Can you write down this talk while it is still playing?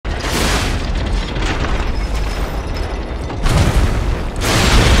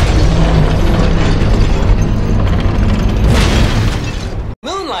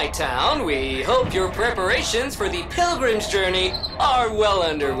Moonlight Town. We hope your preparations for the pilgrim's journey are well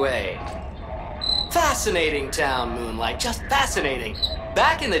underway. Fascinating town, Moonlight, just fascinating.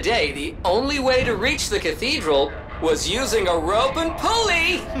 Back in the day, the only way to reach the cathedral was using a rope and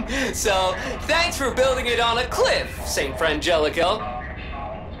pulley. So, thanks for building it on a cliff, St. Frangelico.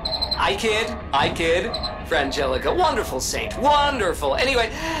 I kid. Frangelico, wonderful saint, wonderful.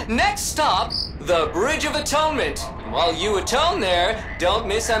 Anyway, next stop, the Bridge of Atonement. While you atone there, don't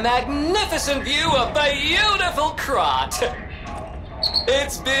miss a magnificent view of beautiful Krot.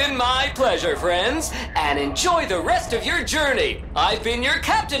 It's been my pleasure, friends, and enjoy the rest of your journey. I've been your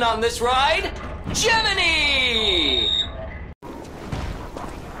captain on this ride, Gemini!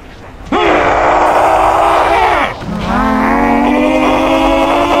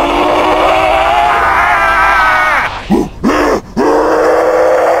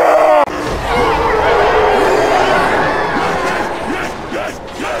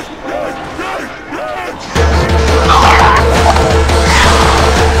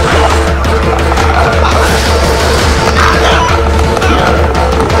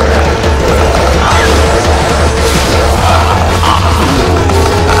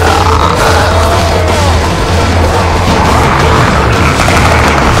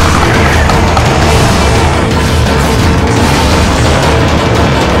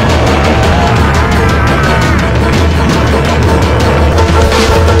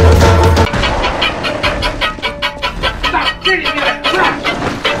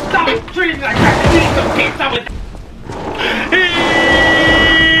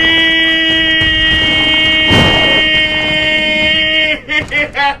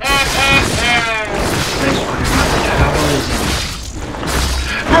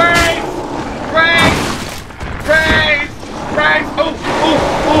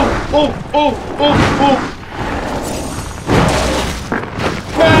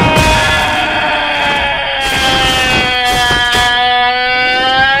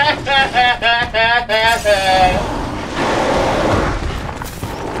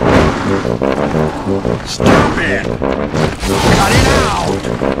 Stop it! Cut it out!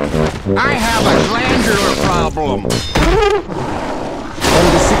 I have a glandular problem!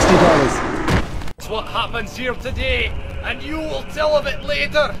 Only $60. That's what happens here today, and you will tell of it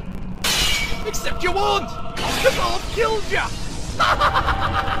later. Except you won't, because I'll have killed you!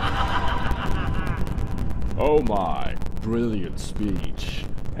 Oh my, brilliant speech.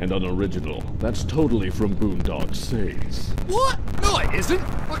 And unoriginal. That's totally from Boondock Saints. What? No, it isn't.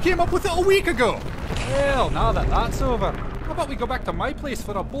 I came up with it a week ago. Well, now that that's over, how about we go back to my place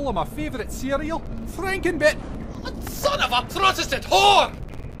for a bowl of my favourite cereal, Frankenbit? Son of a Protestant whore!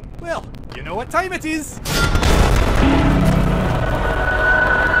 Well, you know what time it is.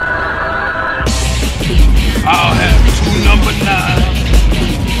 I'll have two number 9,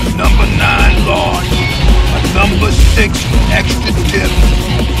 a number 9 large, a number 6 extra dip,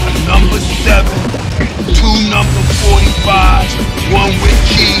 a number 7, 2 number 45s, 1 with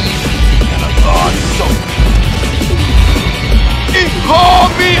cheese, and a large soda. He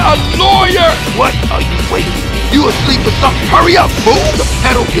called me a lawyer! What are you waiting? You asleep or something? Hurry up, fool! The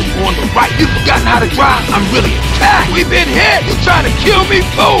pedal is on the right. You forgotten how to drive? I'm really attacked. We've been hit. You trying to kill me,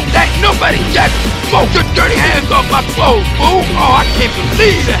 fool? That nobody got smoke your dirty hands off my clothes, fool! Oh, I can't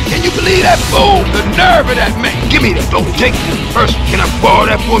believe that. Can you believe that, fool? The nerve of that man. Give me that. Don't take it personal. Can I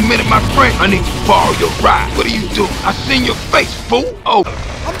borrow that for a minute, my friend? I need to borrow your ride. What are you doing? I seen your face, fool. Oh.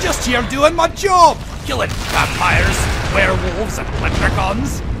 I'm just here doing my job. Killing vampires, werewolves, and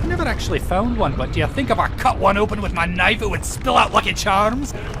leprechauns. Never actually found one, but do you think if I cut one open with my knife it would spill out Lucky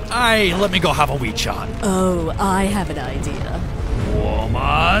Charms? Aye, let me go have a wee chat. Oh, I have an idea.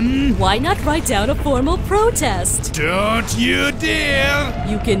 Woman? Why not write down a formal protest? Don't you dare!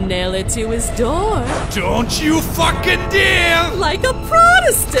 You can nail it to his door. Don't you fucking dare! Like a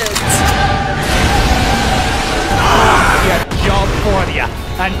Protestant! Your job for you,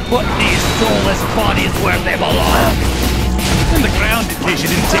 and put these soulless bodies where they belong. On the ground in case you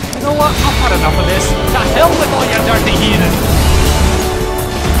didn't take. You know what? I've had enough of this. To hell with all your dirty heathen.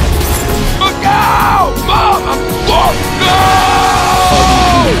 Look out! Mom, I'm lost! No!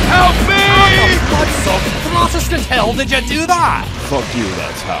 Help me! What some Protestant hell did you do that? Fuck you,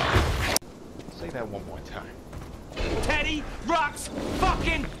 that's how. Say that one more time. Teddy rocks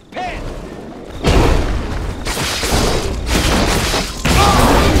fucking pit!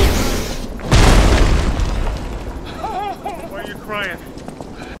 Why are you crying?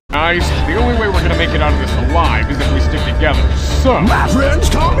 Guys, the only way we're gonna make it out of this alive is if we stick together. So, My friends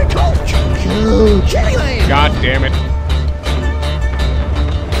call me Coach. God damn it.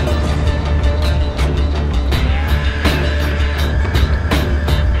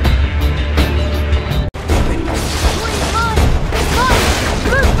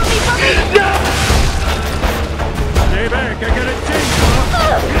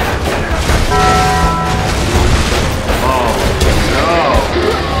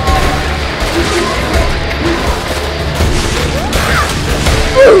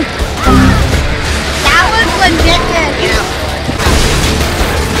 That was legit.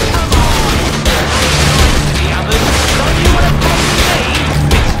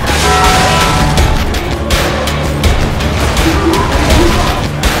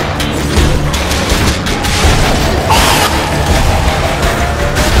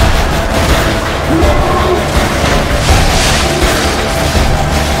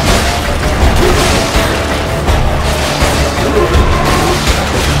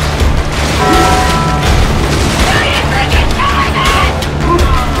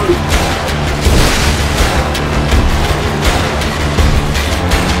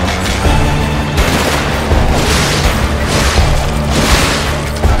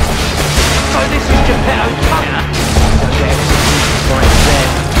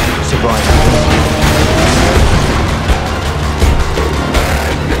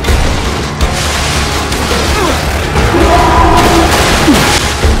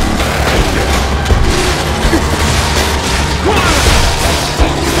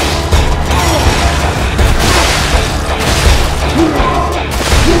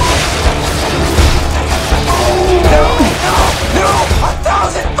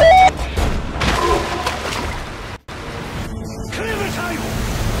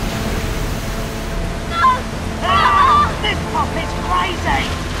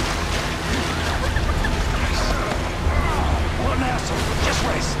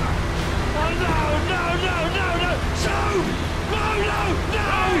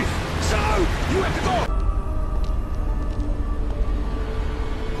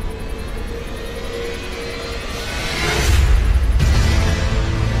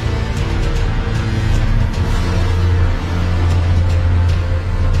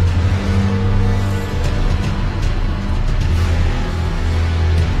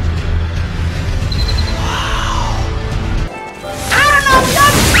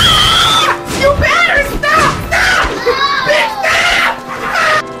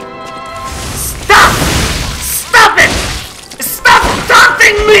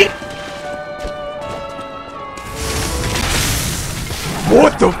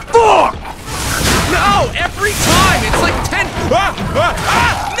 What the fuck? No! Every time! It's like 10... No!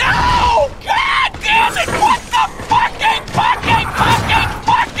 God damn it! What the fucking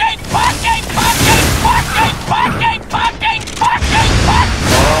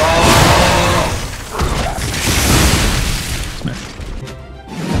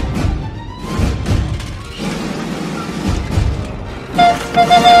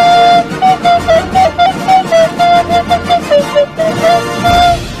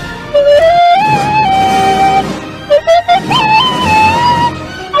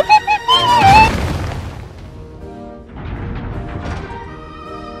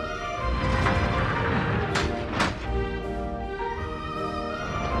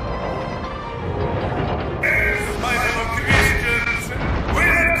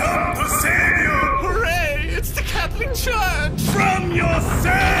Church! From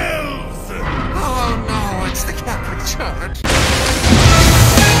yourselves! Oh no, it's the Catholic Church.